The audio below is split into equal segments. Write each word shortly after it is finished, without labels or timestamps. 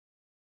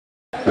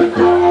And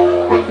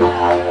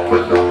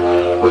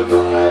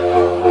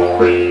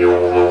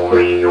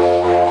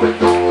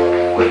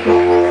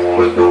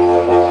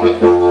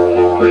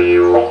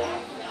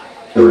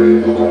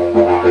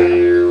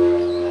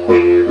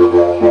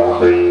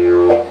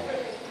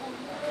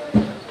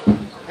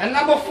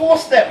number 4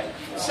 step,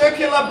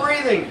 circular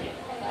breathing.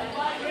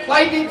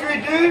 Play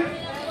didgeridoo,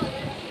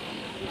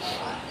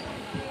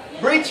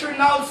 breathe through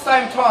nose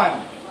same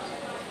time.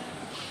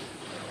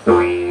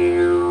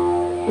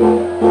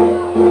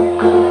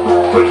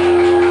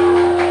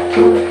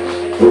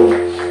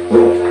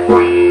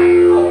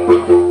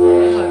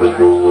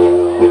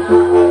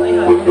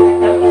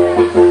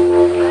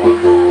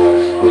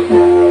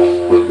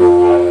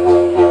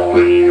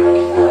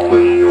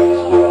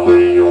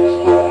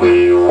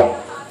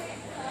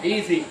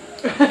 Easy.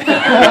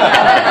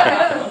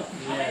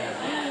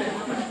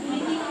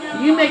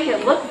 You make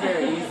it look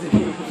very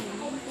easy.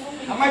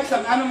 I'll make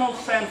some animal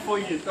sound for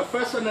you. The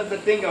first one is the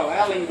dingo,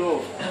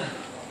 Alingor.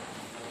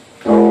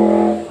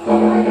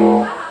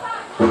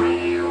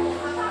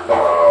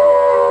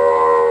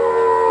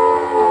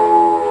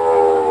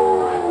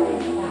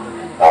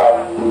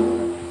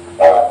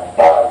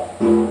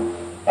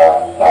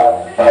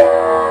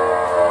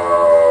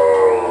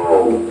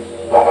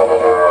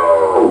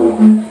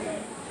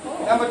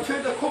 Number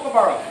 2, the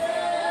kookaburra.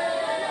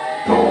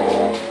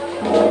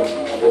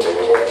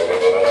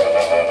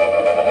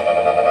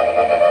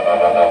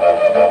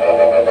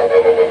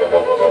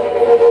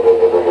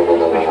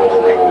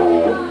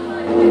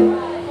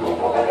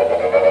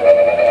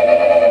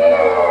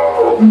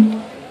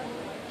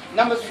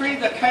 Number 3,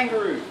 the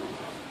kangaroo.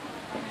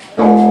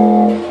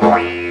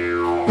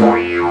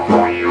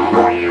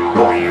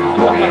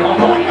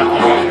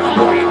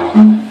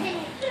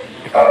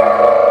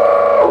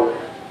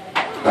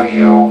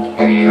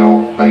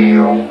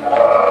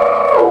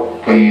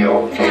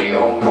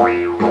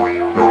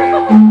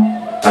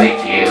 Thank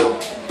you.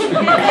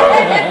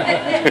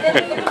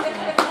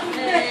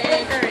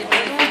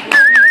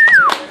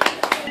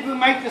 We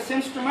make this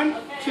instrument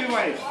 2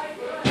 ways.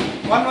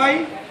 One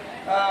way,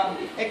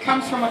 it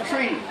comes from a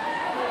tree.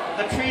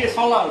 The tree is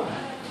hollow,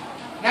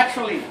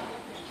 naturally,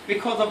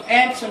 because of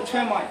ants and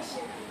termites.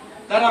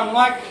 They don't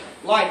like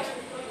light.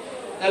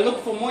 They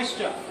look for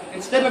moisture.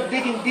 Instead of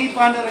digging deep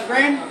under the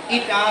ground,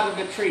 eat out of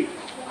the tree.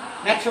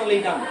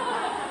 Naturally done.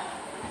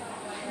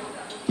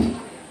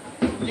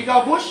 You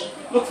go bush,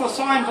 look for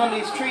signs on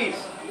these trees.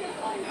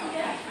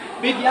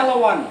 Big yellow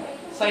one,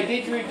 say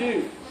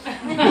didgeridoo.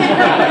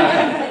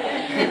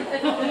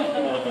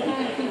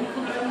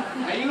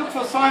 And you look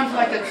for signs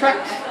like the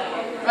tracks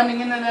running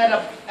in and out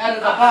of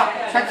the bark,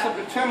 tracks of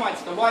the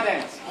termites, the white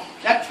ants.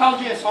 That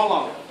tells you it's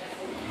hollow.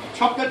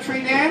 Chop the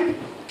tree down,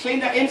 clean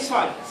the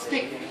inside,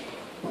 stick,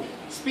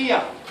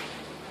 spear,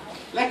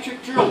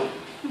 electric drill.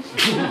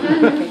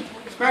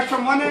 Scratch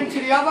from one end to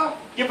the other,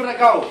 give it a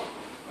go.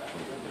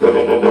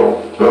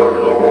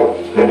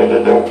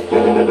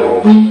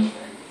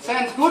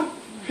 Sounds good,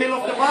 peel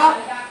off the bark,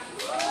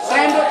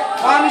 sand it,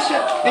 varnish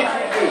it,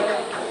 didgeridoo.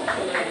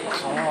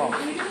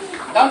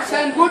 Don't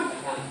sound good,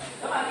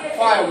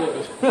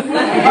 firewood.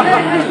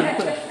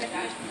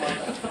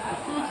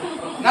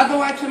 Another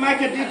way to make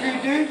a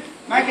didgeridoo,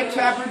 make it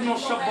to Aboriginal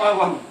shop by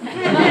one.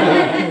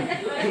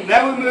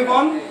 Now we move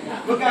on,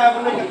 we'll go have a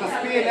look at the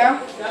spear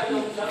now.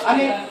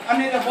 I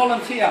need a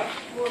volunteer.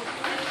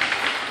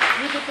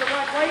 Use it the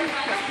right way,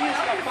 the spear's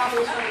got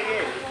fastest in the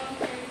air.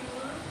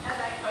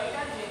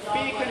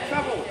 Spear can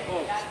travel,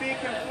 or spear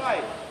can fly.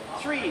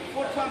 3,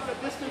 4 times the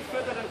distance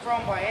further than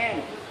thrown by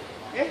hand.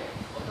 Yeah?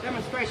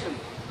 Demonstration.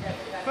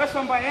 First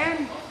one by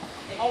hand,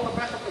 hold the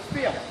back of the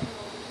spear.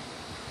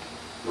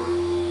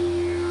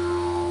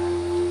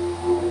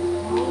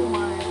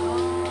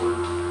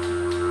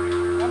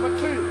 Number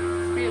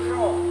 2, spear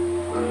draw.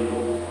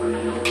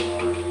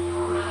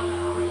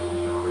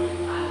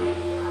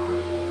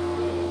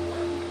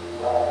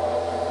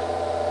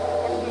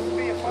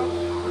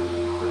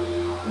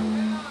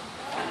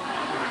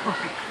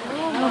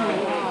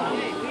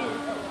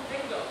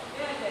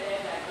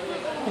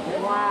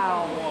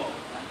 Wow.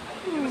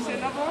 Can we see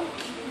another one?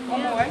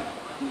 One more way.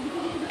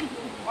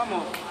 One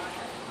more.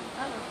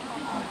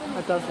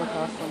 That does look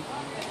awesome.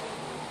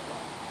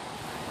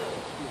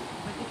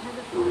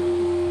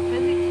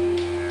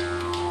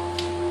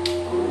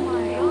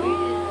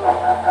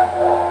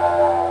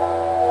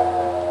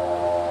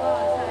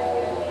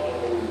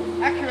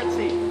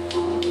 Accuracy.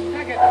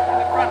 Tag it in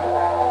the front.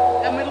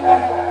 The middle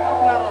one with the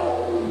coconut on it.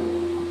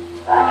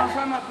 I'm going to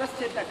try my best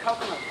to hit that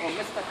coconut, or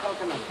miss that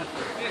coconut.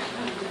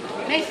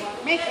 Miss.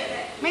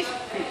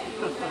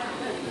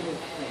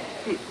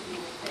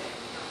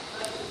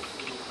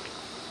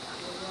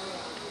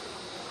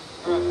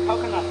 Alright,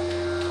 coconut.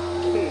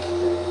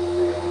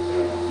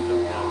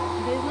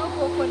 There's no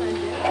coconut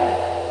there.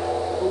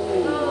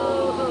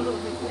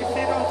 You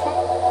see it on top?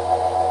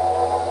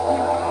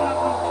 Coconut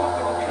on top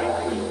of the tree.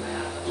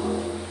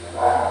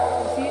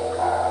 You see it?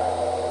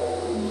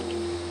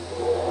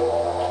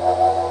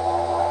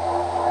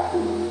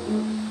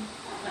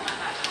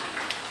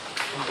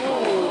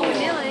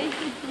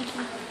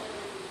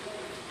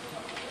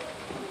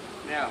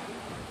 Now,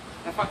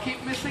 if I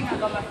keep missing, I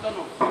got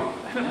McDonald's.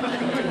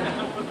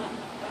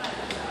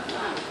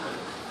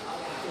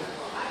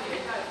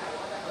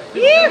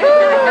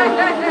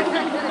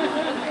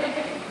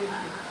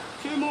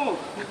 Two more.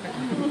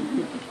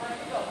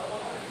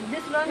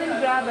 Just run and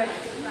grab it.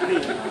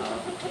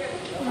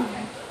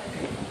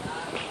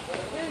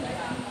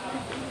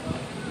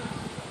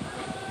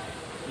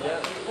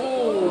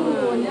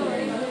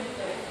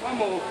 One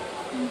more.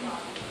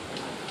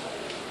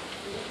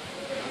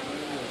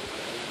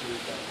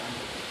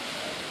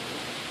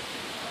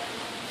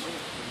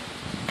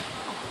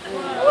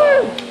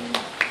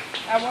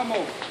 And one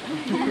more.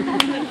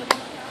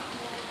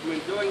 I'm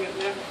enjoying it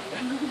now.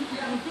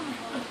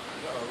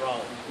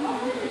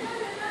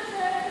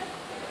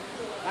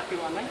 Lucky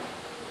one, eh?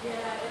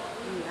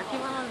 Lucky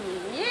one.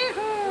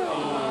 Yee-hoo!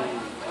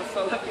 That's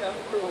so lucky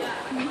after all.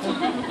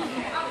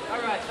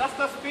 Alright, that's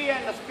the spear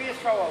and the spear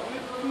thrower.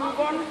 We move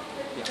on.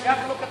 You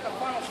have a look at the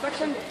final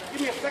section.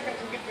 Give me a second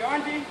to get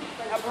behind you.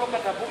 Have a look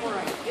at the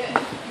boomerang. Yeah.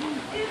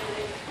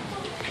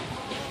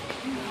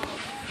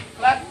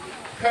 Flat,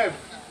 curved.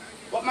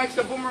 What makes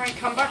the boomerang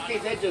come back?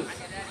 These edges.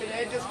 See the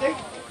edges there?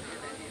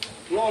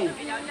 Long.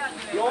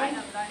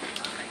 Long.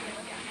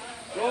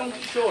 Long,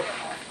 short.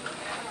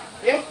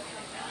 Yeah?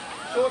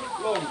 Short,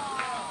 long.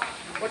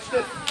 Watch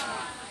this.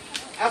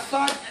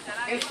 Outside,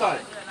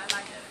 inside.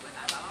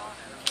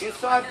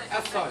 Inside,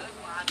 outside.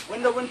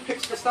 When the wind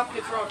picks this up,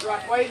 you throw it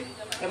right way,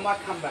 it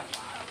might come back.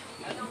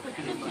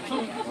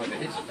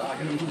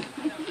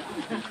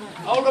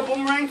 Hold the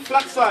boomerang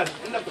flat side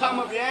in the palm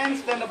of your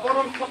hands, then the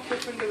bottom, top 2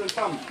 fingers and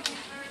thumb.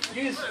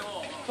 Use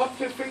top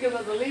 2 fingers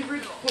as a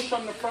leverage, push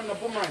on the front of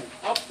the boomerang.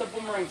 Helps the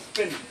boomerang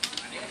spin.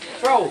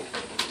 Throw.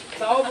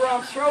 So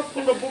overarm throw,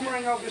 pull the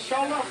boomerang over your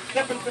shoulder,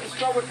 step into the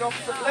throw with the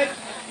opposite leg,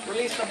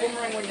 release the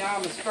boomerang when your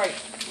arm is straight.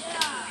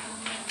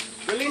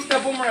 Release the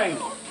boomerang.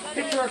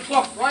 Picture a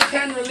clock. Right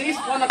hand release,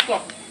 1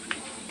 o'clock.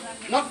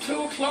 Not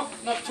 2 o'clock,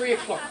 not 3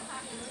 o'clock.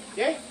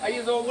 Yeah? Are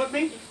you all with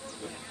me?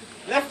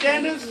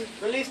 Left-handers,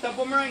 release the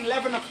boomerang,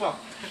 11 o'clock.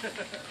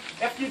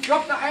 If you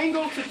drop the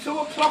angle to 2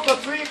 o'clock or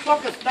 3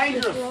 o'clock, it's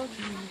dangerous.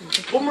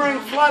 Boomerang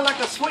fly like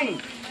a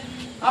swing.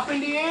 Up in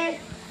the air,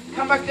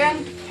 come back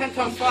down, 10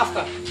 times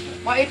faster.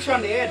 My itch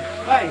on the head,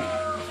 bang.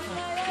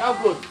 No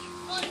good.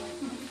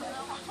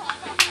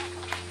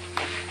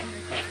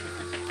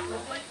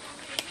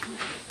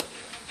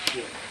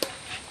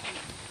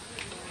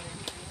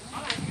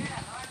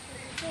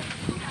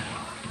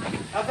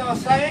 As I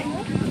was saying,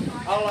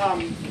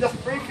 I'll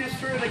just brief you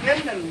through it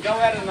again and go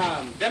out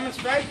and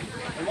demonstrate,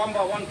 and one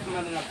by one come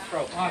out and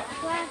throw.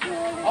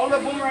 Hold the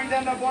boomerang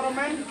down the bottom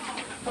end,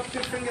 top 2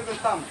 fingers and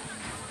thumb.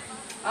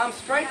 Arm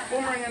straight,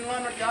 boomerang in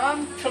line with your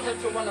arm, tilt it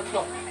to 1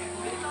 o'clock.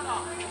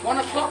 1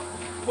 o'clock,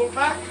 pull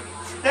back,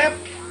 step,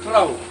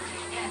 throw.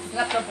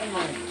 Snap the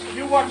boomerang.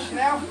 You watch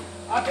now,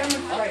 I'll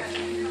demonstrate.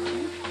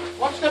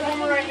 Watch the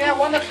boomerang now,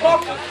 1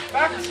 o'clock,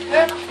 back,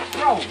 step,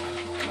 throw.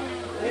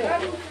 See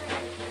that?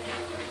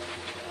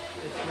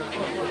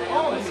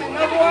 Oh, it's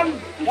another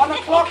one. 1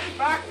 o'clock,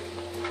 back,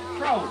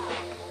 throw.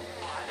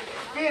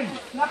 Spin,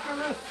 snap your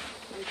wrist.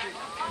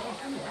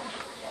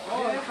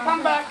 Oh,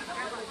 come back.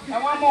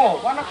 And one more.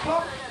 1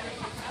 o'clock,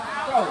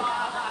 throw.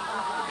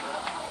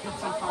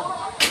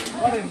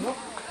 Got him, look.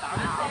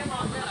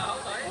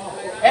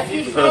 If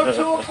you throw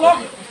 2 o'clock,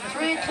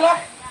 3 o'clock,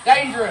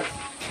 dangerous.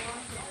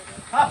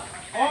 Up.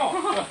 Oh,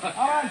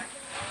 on.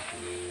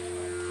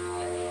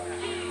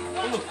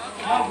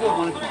 How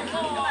good.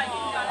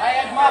 I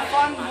had my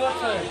fun, your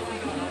turn.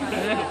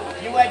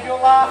 You had your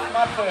laugh,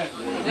 my turn.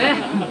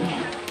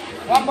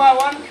 One by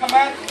one, come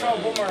out, throw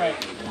boomerang.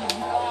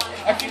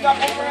 If you got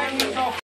boomerang, you throw